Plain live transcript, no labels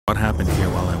What happened here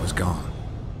while I was gone?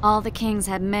 All the kings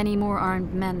had many more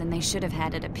armed men than they should have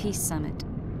had at a peace summit.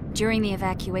 During the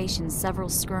evacuation, several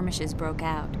skirmishes broke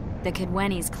out. The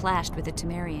Kaedwenis clashed with the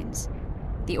Temerians.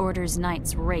 The Order's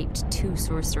knights raped 2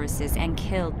 sorceresses and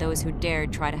killed those who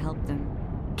dared try to help them.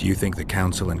 Do you think the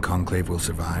Council and Conclave will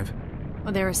survive?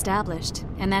 Well, they're established,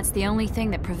 and that's the only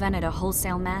thing that prevented a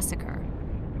wholesale massacre.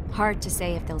 Hard to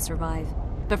say if they'll survive,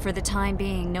 but for the time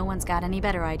being, no one's got any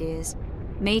better ideas.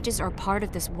 Mages are part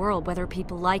of this world, whether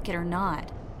people like it or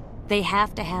not. They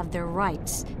have to have their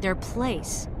rights, their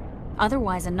place.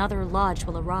 Otherwise, another lodge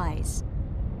will arise.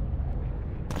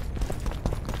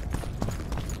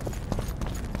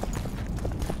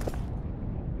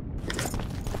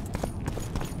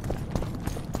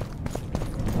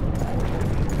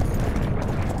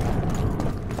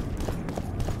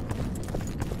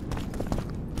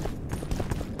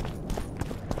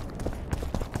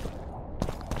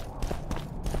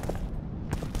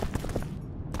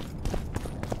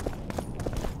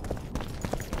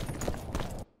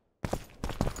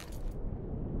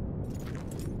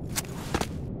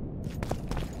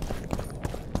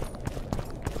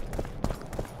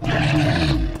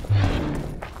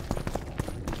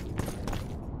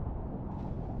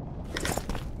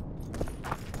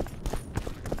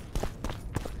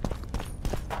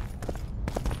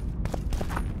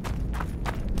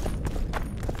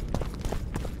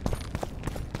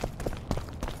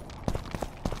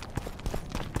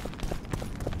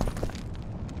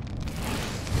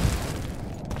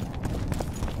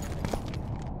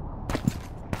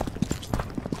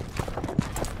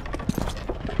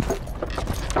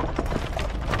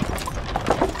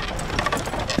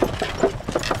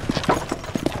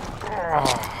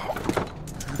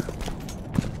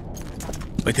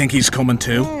 I think he's coming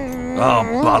too. Oh,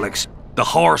 bollocks. The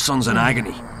whoreson's in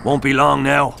agony. Won't be long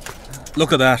now.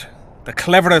 Look at that. The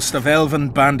cleverest of elven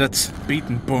bandits,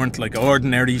 beaten burnt like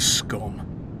ordinary scum.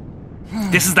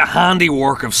 This is the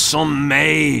handiwork of some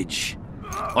mage.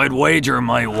 I'd wager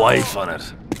my wife on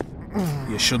it.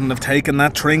 You shouldn't have taken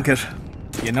that trinket.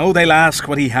 You know they'll ask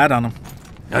what he had on him.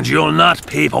 And you'll not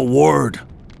peep a word.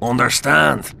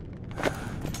 Understand?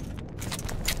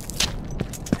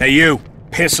 Hey you,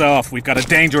 piss off. We've got a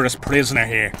dangerous prisoner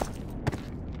here.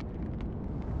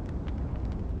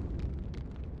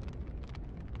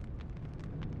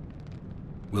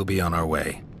 We'll be on our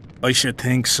way. I should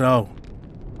think so.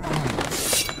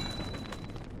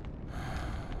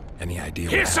 Any idea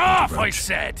what Piss happened off, to I Roach?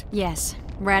 said! Yes,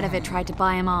 Radovid tried to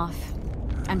buy him off.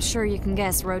 I'm sure you can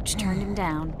guess Roach turned him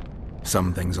down.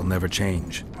 Some things will never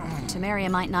change. Temeria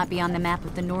might not be on the map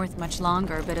of the North much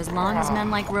longer, but as long as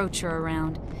men like Roach are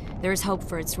around, there's hope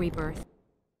for its rebirth.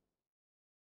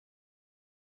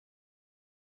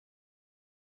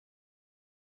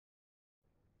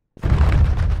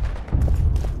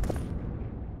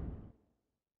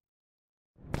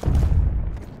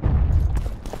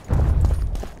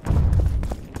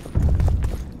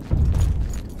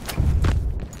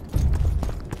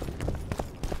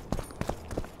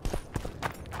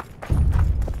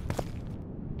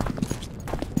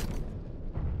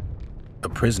 A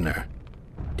prisoner.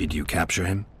 Did you capture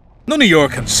him? None of your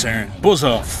concern. Buzz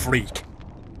off, freak.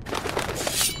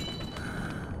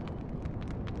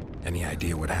 Any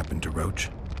idea what happened to Roach?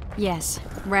 Yes,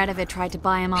 Radovid tried to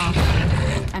buy him off.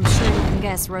 I'm sure you can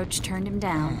guess Roach turned him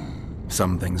down.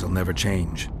 Some things will never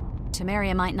change.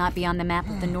 Temeria might not be on the map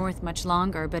of the North much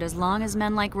longer, but as long as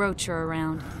men like Roach are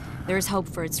around, there's hope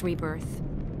for its rebirth.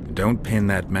 Don't pin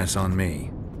that mess on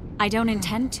me. I don't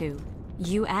intend to.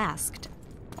 You asked.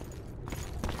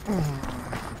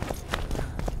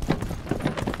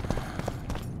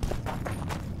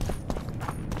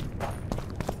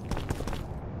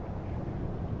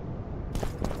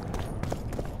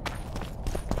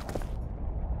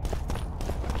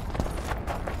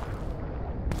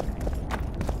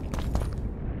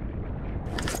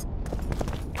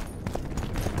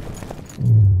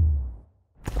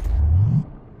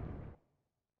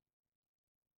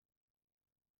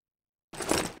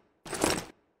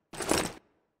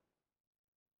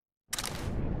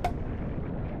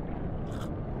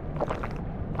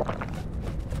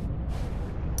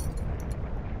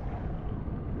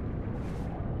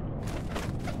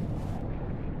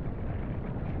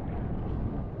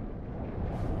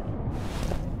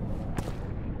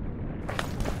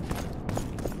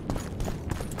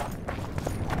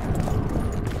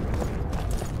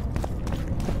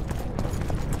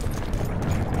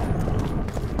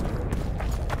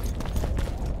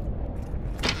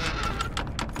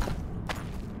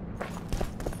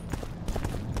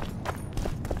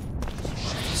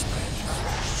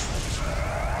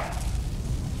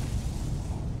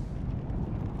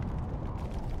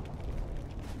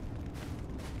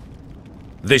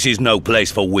 This is no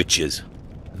place for witches.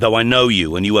 Though I know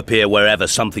you, and you appear wherever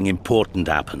something important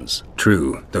happens.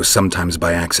 True, though sometimes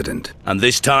by accident. And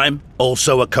this time,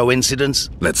 also a coincidence?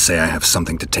 Let's say I have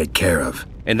something to take care of.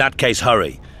 In that case,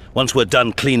 hurry. Once we're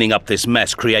done cleaning up this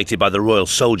mess created by the Royal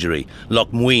Soldiery,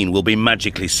 Loch Muin will be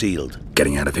magically sealed.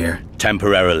 Getting out of here?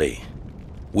 Temporarily.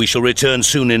 We shall return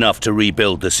soon enough to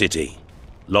rebuild the city.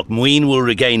 Loch Muin will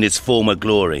regain its former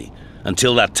glory.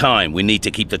 Until that time, we need to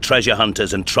keep the treasure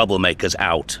hunters and troublemakers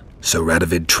out. So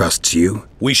Radovid trusts you?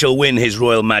 We shall win His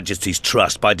Royal Majesty's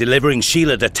trust by delivering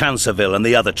Sheila de Tansarville and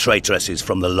the other traitresses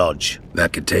from the lodge.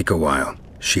 That could take a while.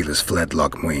 Sheila's fled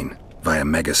Loch Muin via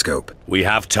Megascope. We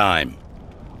have time.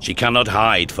 She cannot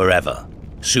hide forever.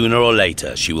 Sooner or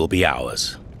later, she will be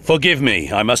ours. Forgive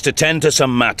me, I must attend to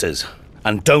some matters.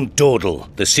 And don't dawdle.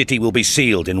 The city will be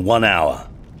sealed in 1 hour.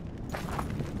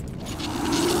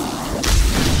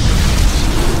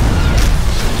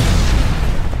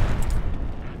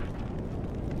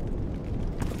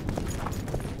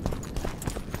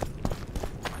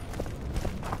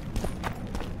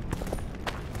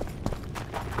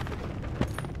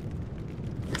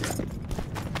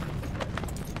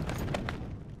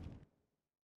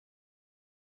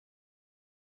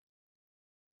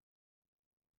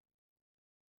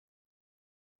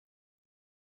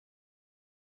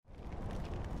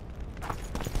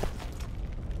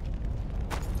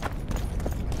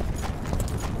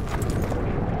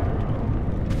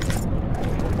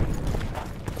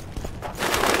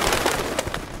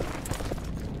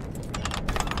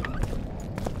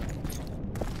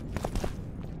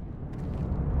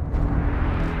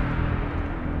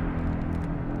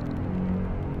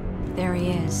 There he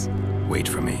is. Wait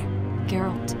for me.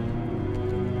 Geralt.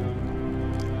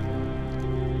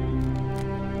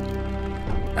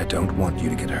 I don't want you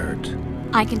to get hurt.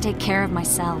 I can take care of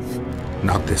myself.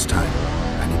 Not this time.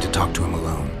 I need to talk to him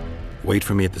alone. Wait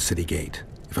for me at the city gate.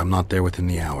 If I'm not there within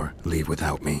the hour, leave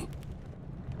without me.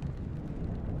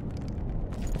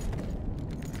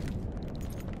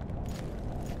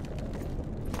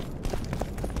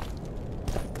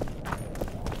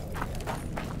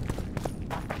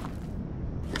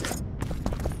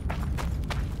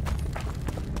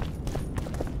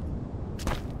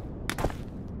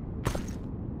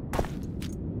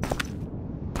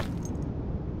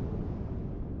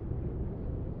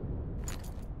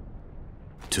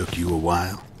 Took you a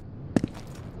while?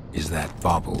 Is that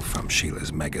bauble from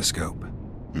Sheila's Megascope?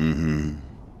 Mm-hmm.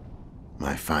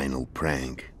 My final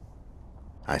prank.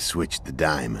 I switched the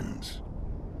diamonds.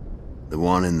 The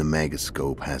one in the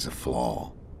Megascope has a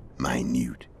flaw.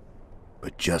 Minute.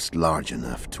 But just large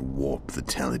enough to warp the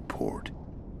teleport.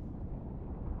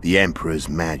 The Emperor's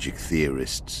magic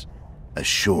theorists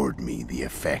assured me the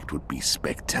effect would be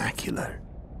spectacular.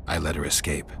 I let her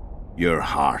escape. You're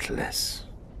heartless.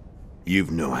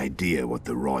 You've no idea what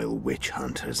the Royal Witch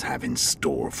Hunters have in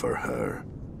store for her.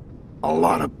 A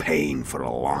lot of pain for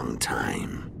a long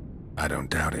time. I don't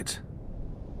doubt it.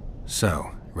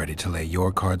 So, ready to lay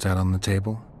your cards out on the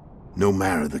table? No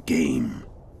matter the game,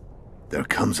 there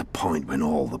comes a point when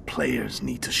all the players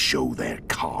need to show their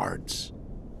cards.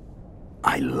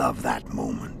 I love that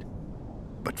moment.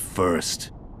 But first,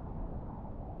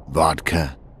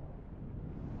 vodka.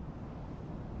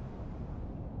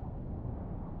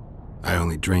 I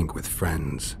only drink with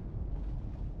friends.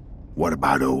 What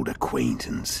about old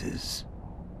acquaintances,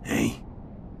 eh?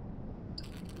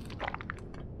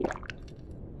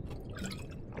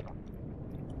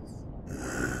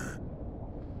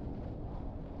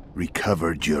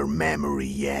 Recovered your memory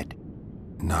yet?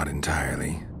 Not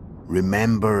entirely.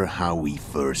 Remember how we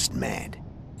first met?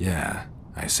 Yeah,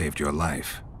 I saved your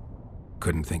life.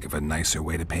 Couldn't think of a nicer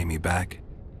way to pay me back?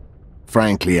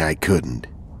 Frankly, I couldn't.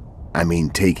 I mean,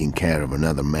 taking care of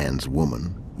another man's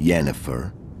woman,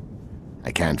 Yennefer.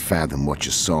 I can't fathom what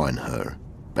you saw in her,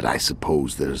 but I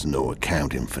suppose there's no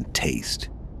accounting for taste.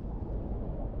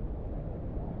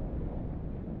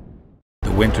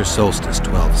 The winter solstice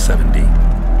 1270.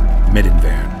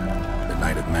 Midinvern, the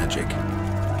night of magic.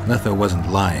 Letho wasn't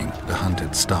lying, the hunt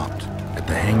had stopped. At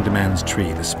the Hanged Man's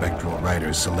Tree, the spectral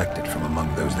riders selected from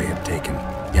among those they had taken.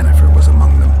 Yennefer was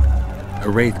among them. A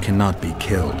wraith cannot be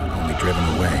killed, only driven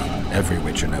away. Every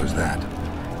witcher knows that.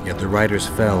 Yet the riders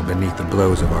fell beneath the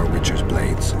blows of our witcher's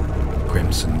blades.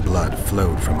 Crimson blood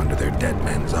flowed from under their dead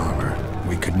men's armor.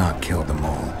 We could not kill them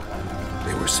all.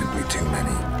 They were simply too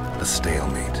many. A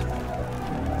stalemate.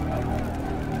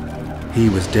 He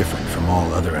was different from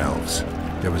all other elves.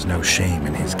 There was no shame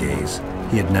in his gaze.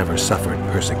 He had never suffered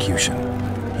persecution.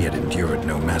 He had endured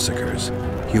no massacres.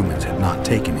 Humans had not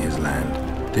taken his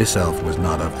land. This elf was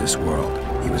not of this world.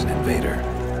 He was an invader.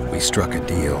 We struck a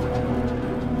deal.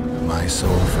 my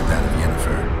soul for that of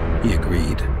Yennefer, he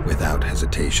agreed without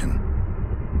hesitation.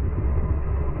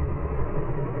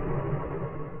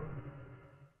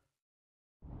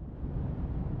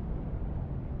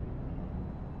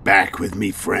 Back with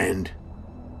me, friend.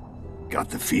 Got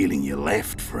the feeling you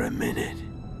left for a minute.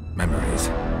 Memories.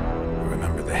 I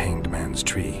remember the Hanged Man's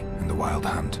tree and the Wild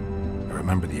Hunt. I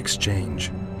remember the exchange.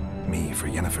 Me for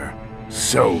Yennefer.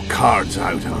 So, cards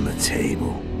out on the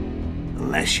table.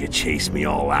 Unless you chase me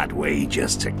all that way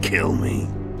just to kill me.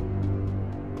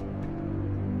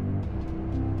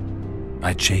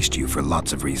 I chased you for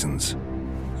lots of reasons.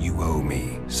 You owe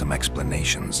me some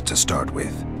explanations to start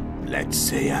with. Let's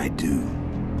say I do.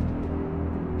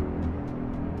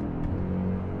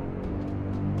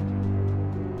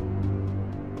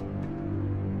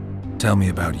 Tell me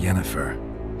about Yennefer.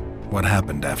 What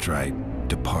happened after I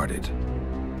departed?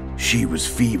 She was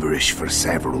feverish for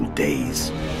several days,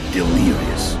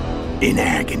 delirious, in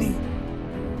agony.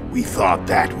 We thought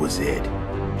that was it.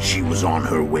 She was on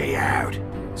her way out.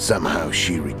 Somehow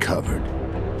she recovered.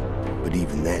 But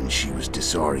even then she was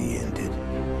disoriented.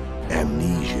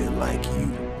 Amnesia like you.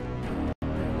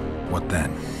 What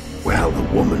then? Well,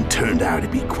 the woman turned out to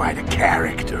be quite a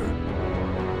character.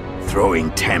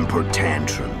 Throwing temper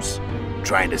tantrums,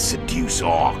 trying to seduce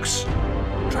orcs,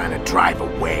 trying to drive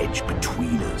a wedge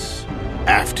between us.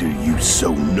 After you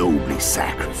so nobly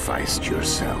sacrificed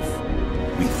yourself,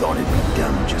 we thought it'd be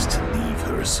dumb just to leave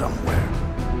her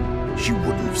somewhere. She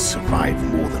wouldn't have survived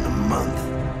more than a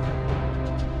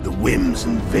month. The whims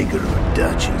and vigor of a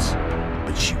duchess,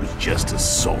 but she was just a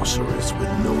sorceress with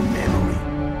no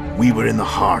memory. We were in the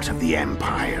heart of the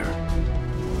Empire.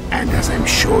 And as I'm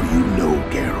sure you know,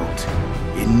 Geralt,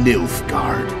 in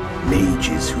Nilfgaard,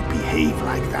 mages who behave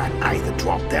like that either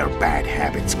drop their bad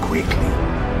habits quickly,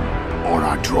 or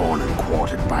are drawn and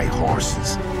quartered by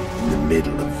horses in the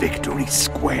middle of Victory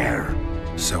Square.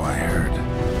 So I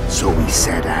heard. So we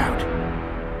set out,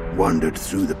 wandered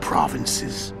through the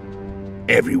provinces.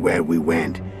 Everywhere we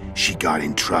went, she got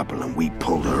in trouble and we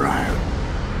pulled her out.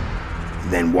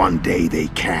 And then one day they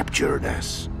captured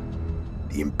us.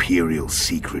 The Imperial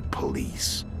Secret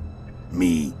Police.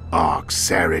 Me, Ox,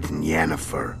 Sareth, and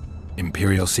Yennefer.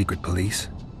 Imperial Secret Police?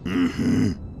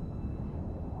 Mm-hmm.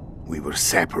 We were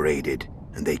separated,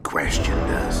 and they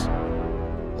questioned us.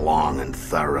 Long and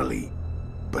thoroughly,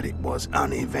 but it was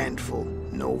uneventful,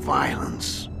 no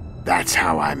violence. That's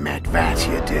how I met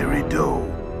Vatia de Rideau,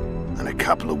 and a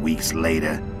couple of weeks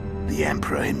later, the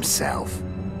Emperor himself.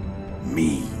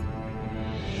 Me.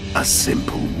 A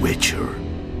simple witcher.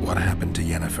 What happened to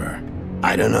Yennefer?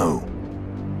 I don't know.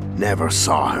 Never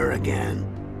saw her again.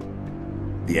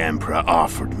 The Emperor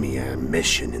offered me a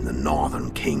mission in the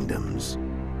Northern Kingdoms.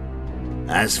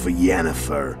 As for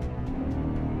Yennefer,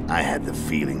 I had the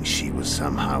feeling she was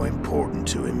somehow important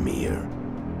to Emhyr.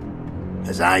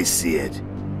 As I see it,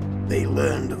 they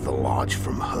learned of the Lodge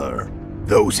from her.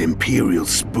 Those Imperial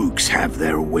spooks have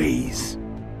their ways.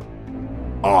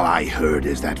 All I heard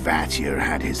is that Vatir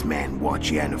had his men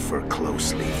watch Yennefer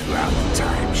closely throughout the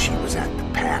time she was at the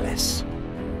palace.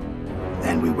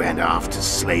 Then we went off to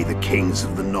slay the kings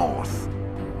of the north.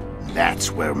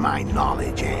 That's where my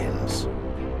knowledge ends.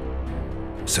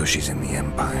 So she's in the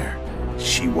Empire?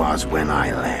 She was when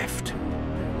I left.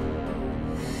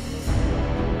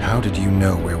 How did you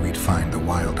know where we'd find the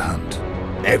Wild Hunt?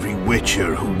 Every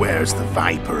witcher who wears the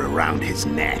viper around his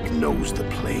neck knows the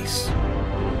place.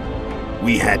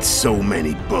 We had so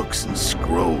many books and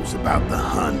scrolls about the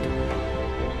hunt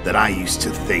that I used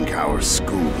to think our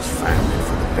school was founded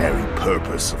for the very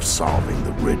purpose of solving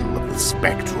the riddle of the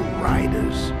spectral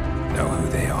riders. Know who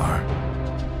they are?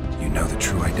 You know the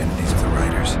true identities of the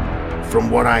riders? From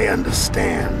what I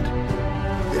understand,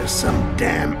 they're some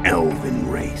damn elven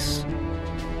race.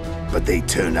 But they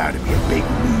turned out to be a big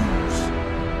ruse.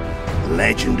 The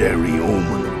legendary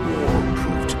Omen of War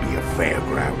proved to be a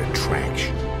fairground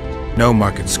attraction. No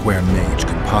Market Square mage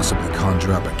could possibly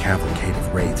conjure up a cavalcade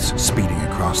of wraiths speeding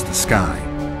across the sky.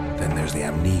 Then there's the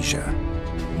amnesia.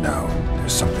 No,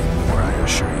 there's something more, I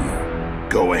assure you.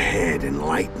 Go ahead,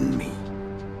 enlighten me.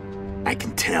 I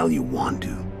can tell you want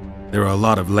to. There are a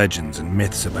lot of legends and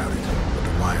myths about it, but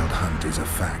the Wild Hunt is a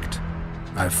fact.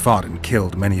 I've fought and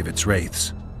killed many of its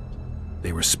wraiths.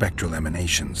 They were spectral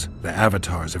emanations, the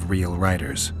avatars of real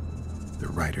riders. The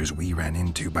riders we ran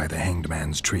into by the Hanged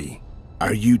Man's tree.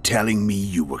 Are you telling me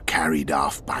you were carried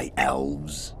off by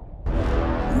elves?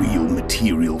 Real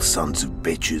material sons of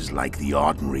bitches like the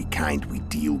ordinary kind we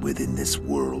deal with in this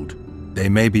world? They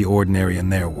may be ordinary in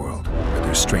their world, but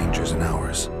they're strangers in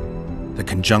ours. The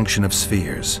conjunction of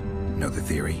spheres. Know the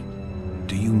theory?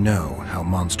 Do you know how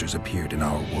monsters appeared in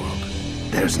our world?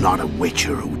 There's not a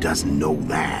Witcher who doesn't know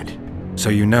that. So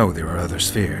you know there are other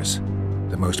spheres.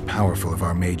 The most powerful of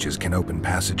our mages can open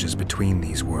passages between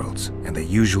these worlds, and they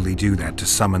usually do that to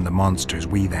summon the monsters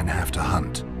we then have to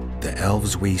hunt. The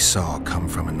elves we saw come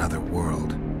from another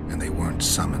world, and they weren't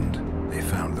summoned. They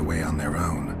found the way on their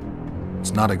own.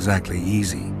 It's not exactly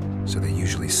easy, so they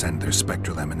usually send their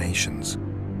spectral emanations.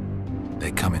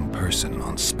 They come in person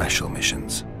on special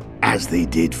missions. As they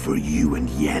did for you and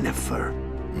Yennefer.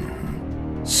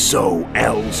 So,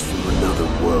 elves from another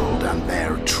world and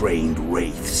their trained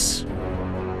wraiths.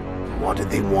 What do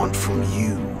they want from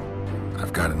you?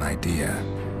 I've got an idea,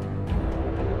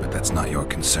 but that's not your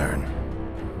concern.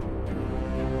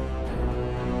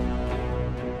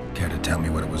 Care to tell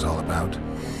me what it was all about?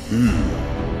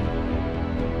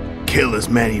 Kill as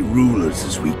many rulers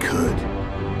as we could.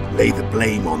 Lay the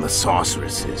blame on the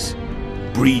sorceresses.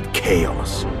 Breed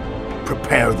chaos.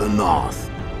 Prepare the North.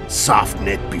 Soft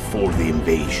net before the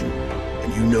invasion.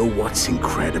 And you know what's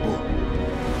incredible?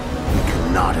 We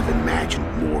could not have imagined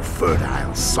more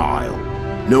fertile soil.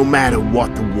 No matter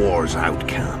what the war's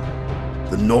outcome,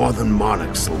 the northern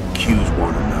monarchs will accuse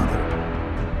one another.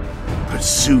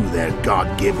 Pursue their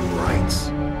God-given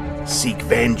rights. Seek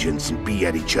vengeance and be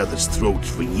at each other's throats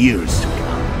for years to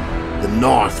come. The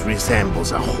North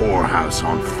resembles a whorehouse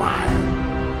on fire,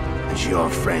 as your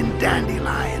friend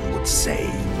Dandelion would say.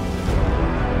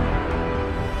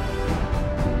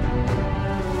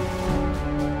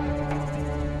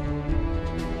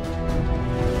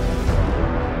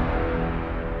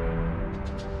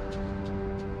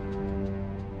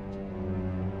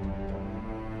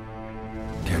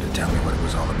 Care to tell me what it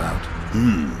was all about?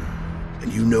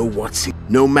 And you know what's in...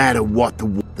 No matter what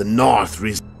the North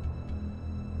is...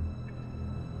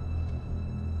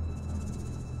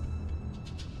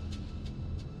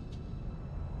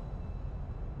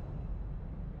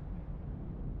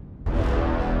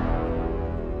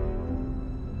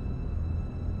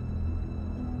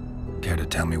 Care to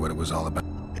tell me what it was all about?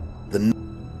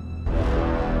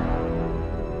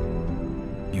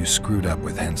 You screwed up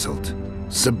with Henselt.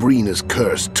 Sabrina's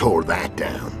curse tore that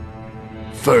down.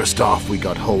 First off, we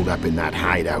got holed up in that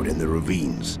hideout in the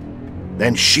ravines.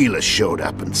 Then Sheila showed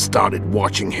up and started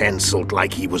watching Henselt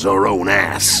like he was her own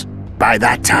ass. By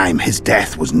that time, his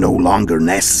death was no longer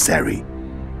necessary.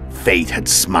 Fate had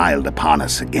smiled upon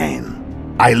us again.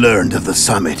 I learned of the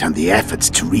summit and the efforts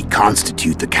to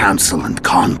reconstitute the council and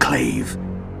conclave.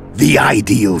 The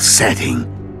ideal setting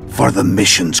for the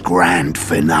mission's grand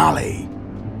finale.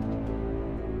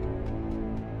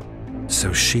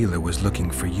 So Sheila was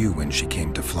looking for you when she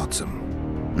came to Flotsam.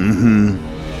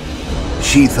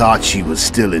 She thought she was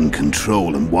still in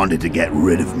control and wanted to get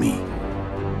rid of me.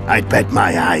 I'd bet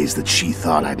my eyes that she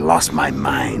thought I'd lost my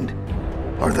mind,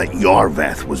 or that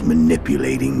Iorveth was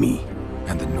manipulating me.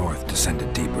 And the North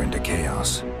descended deeper into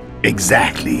chaos.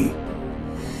 Exactly.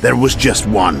 There was just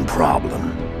one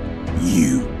problem.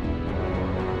 You.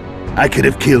 I could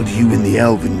have killed you in the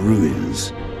Elven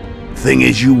ruins. Thing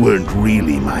is, you weren't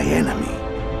really my enemy.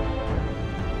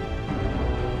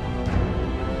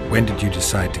 When did you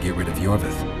decide to get rid of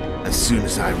Iorveth? As soon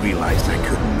as I realized I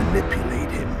couldn't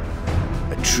manipulate him.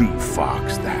 A true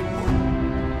fox, that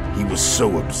one. He was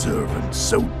so observant,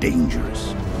 so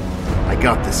dangerous. I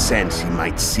got the sense he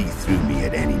might see through me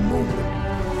at any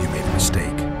moment. You made a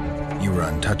mistake. You were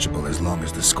untouchable as long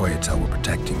as the Scoia'tael were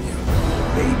protecting you.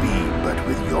 Maybe, but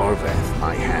with Iorveth,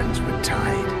 my hands were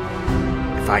tied.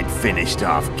 If I'd finished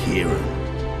off Kieran...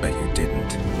 But you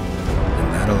didn't.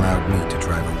 And that allowed me to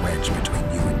drive a wedge between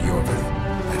you and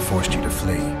Iorveth. I forced you to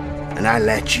flee. And I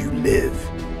let you live.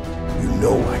 You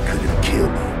know I could have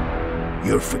killed you.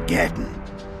 You're forgetting.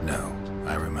 No,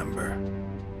 I remember.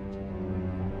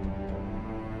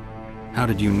 How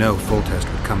did you know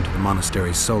Foltest would come to the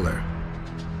Monastery Solar?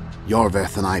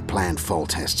 Iorveth and I planned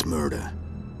Foltest's murder.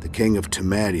 The King of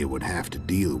Temeria would have to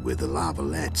deal with the La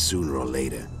Valette sooner or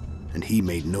later, and he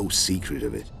made no secret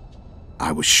of it.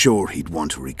 I was sure he'd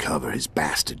want to recover his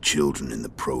bastard children in the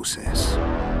process.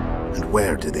 And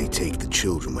where do they take the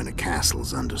children when a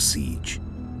castle's under siege?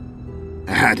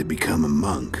 I had to become a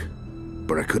monk,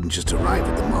 but I couldn't just arrive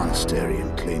at the monastery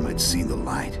and claim I'd seen the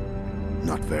light.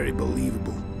 Not very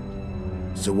believable.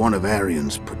 So one of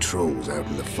Arion's patrols out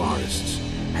in the forests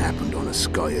happened on a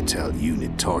Scoia'tael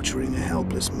unit torturing a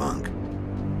helpless monk.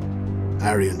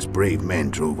 Arion's brave men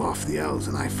drove off the elves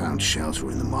and I found shelter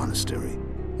in the monastery.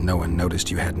 No one noticed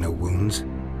you had no wounds?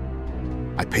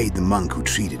 I paid the monk who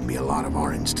treated me a lot of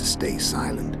orange to stay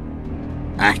silent.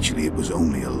 Actually, it was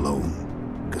only a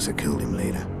loan, because I killed him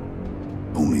later.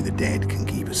 Only the dead can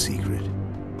keep a secret.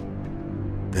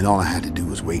 Then all I had to do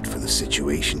was wait for the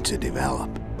situation to develop.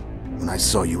 When I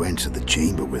saw you enter the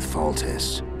chamber with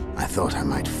Foltest, I thought I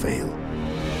might fail.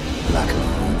 Luckily,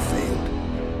 you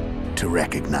failed. To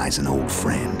recognize an old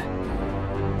friend.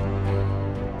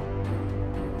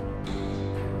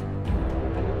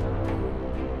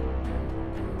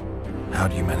 How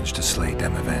do you manage to slay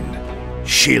Demavend?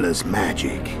 Sheila's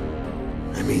magic.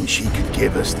 I mean, she could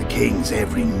give us the king's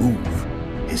every move.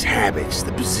 His habits,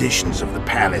 the positions of the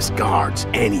palace guards,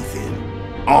 anything.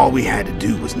 All we had to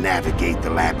do was navigate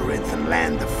the labyrinth and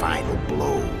land the final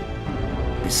blow.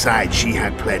 Besides, she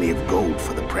had plenty of gold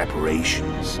for the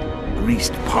preparations.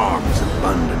 Greased palms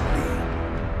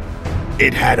abundantly.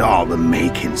 It had all the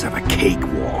makings of a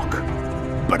cakewalk.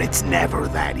 But it's never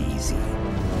that easy.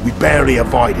 We barely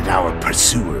avoided our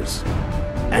pursuers.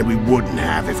 And we wouldn't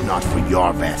have if not for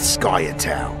Iorveth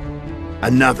Scoia'tael,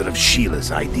 another of Sheila's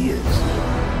ideas.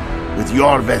 With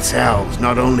Iorveth's elves,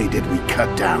 not only did we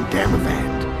cut down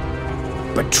Demavend,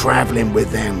 but traveling with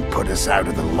them put us out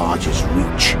of the Lodge's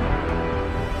reach.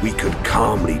 We could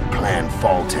calmly plan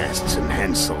Foltest's and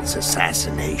Hensel's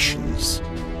assassinations.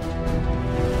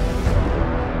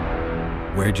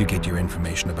 Where'd you get your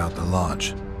information about the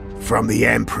Lodge? From the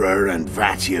Emperor and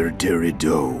Vattir de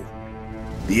Rideau,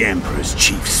 the Emperor's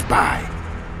chief spy.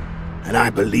 And I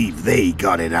believe they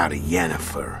got it out of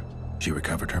Yennefer. She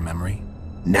recovered her memory?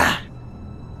 Nah.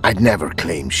 I'd never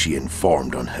claimed she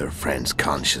informed on her friends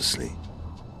consciously.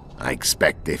 I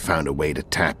expect they found a way to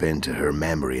tap into her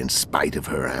memory in spite of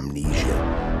her amnesia,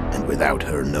 and without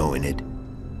her knowing it.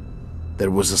 There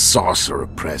was a sorcerer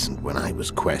present when I was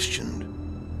questioned.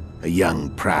 A young,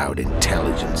 proud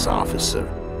intelligence officer.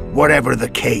 Whatever the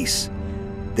case,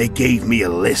 they gave me a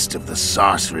list of the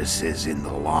sorceresses in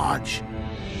the Lodge.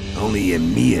 Only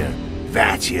Ymir,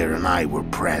 Vattir, and I were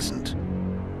present.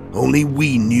 Only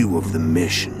we knew of the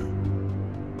mission.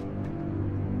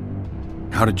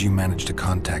 How did you manage to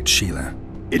contact Sheila?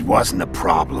 It wasn't a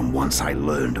problem once I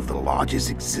learned of the Lodge's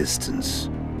existence.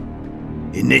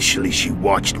 Initially, she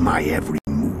watched my every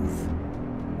move.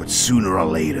 But sooner or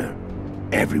later,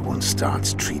 everyone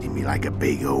starts treating me like a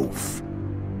big oaf.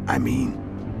 I mean,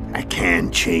 I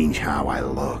can't change how I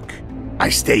look. I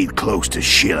stayed close to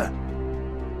Sheila.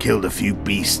 Killed a few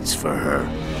beasts for her,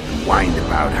 and whined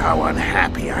about how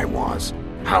unhappy I was,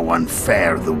 how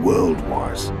unfair the world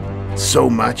was. So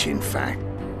much, in fact,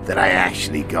 that I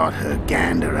actually got her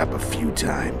gander up a few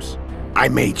times. I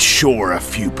made sure a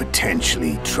few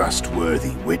potentially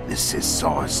trustworthy witnesses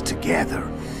saw us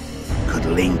together, could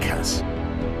link us.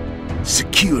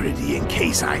 Security in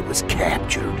case I was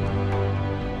captured.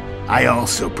 I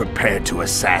also prepared to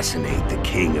assassinate the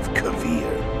King of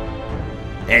Kovir.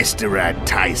 Esterad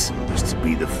Tyson was to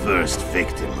be the first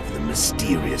victim of the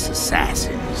mysterious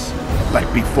assassins.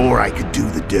 But before I could do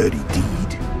the dirty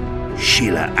deed,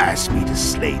 Sheila asked me to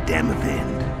slay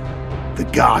Demavend. The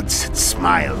gods had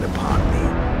smiled upon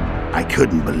me. I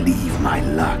couldn't believe my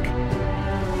luck.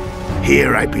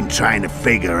 Here I'd been trying to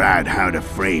figure out how to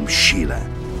frame Sheila.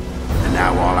 And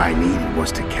now all I needed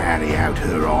was to carry out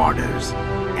her orders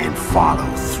and follow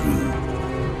through.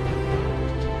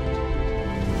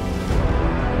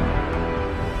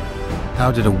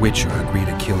 How did a Witcher agree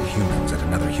to kill humans at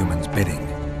another human's bidding?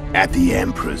 At the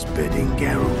Emperor's bidding,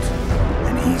 Geralt.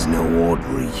 And he's no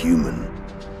ordinary human.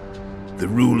 The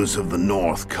rulers of the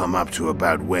North come up to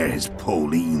about where his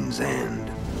Pauline's end.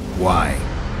 Why?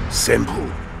 Simple.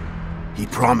 He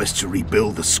promised to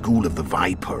rebuild the School of the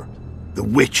Viper. The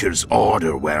Witcher's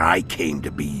order where I came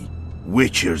to be.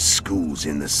 Witcher's schools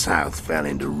in the south fell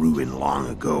into ruin long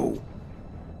ago.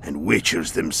 And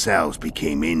Witchers themselves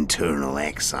became internal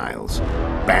exiles,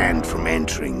 banned from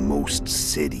entering most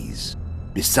cities.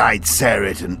 Besides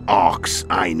Seret and Ox,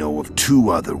 I know of 2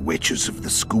 other Witchers of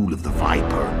the School of the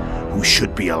Viper who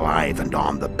should be alive and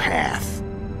on the path.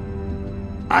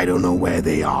 I don't know where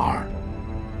they are.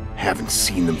 Haven't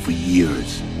seen them for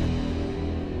years.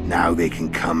 Now they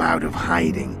can come out of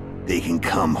hiding. They can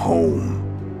come home.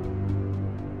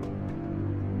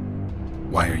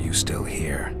 Why are you still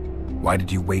here? Why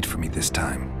did you wait for me this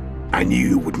time? I knew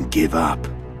you wouldn't give up.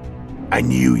 I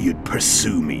knew you'd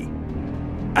pursue me.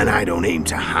 And I don't aim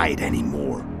to hide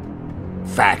anymore.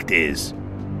 Fact is,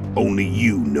 only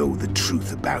you know the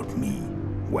truth about me.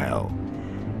 Well,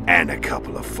 and a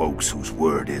couple of folks whose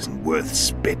word isn't worth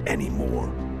spit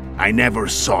anymore. I never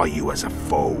saw you as a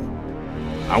foe.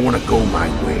 I want to go my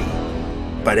way.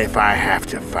 But if I have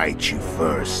to fight you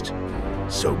first,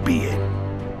 so be it.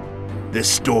 This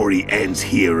story ends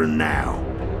here and now.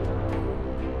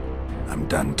 I'm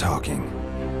done talking.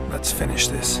 Let's finish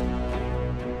this.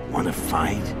 Want to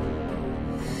fight?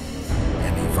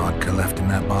 Any vodka left in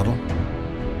that bottle?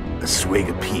 A swig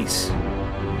apiece.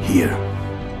 Here.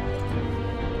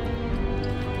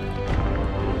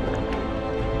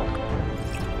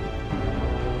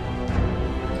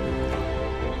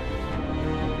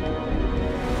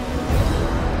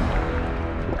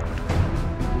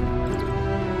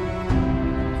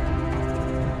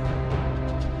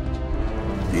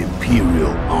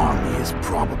 Imperial army is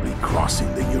probably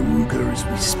crossing the Yaruga as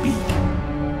we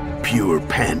speak. Pure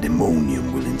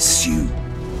pandemonium will ensue.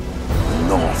 The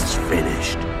North's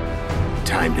finished.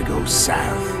 Time to go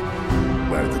south,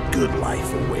 where the good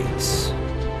life awaits.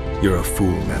 You're a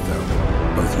fool,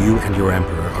 Metho. Both you and your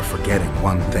Emperor are forgetting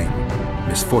one thing.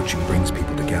 Misfortune brings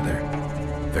people together.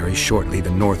 Very shortly, the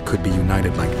North could be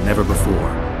united like never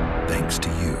before, thanks to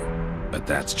you. But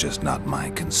that's just not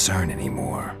my concern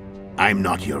anymore. I'm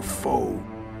not your foe.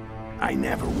 I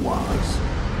never was.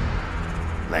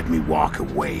 Let me walk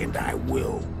away and I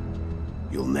will.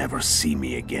 You'll never see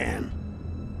me again.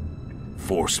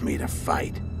 Force me to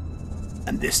fight,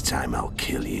 and this time I'll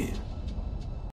kill you.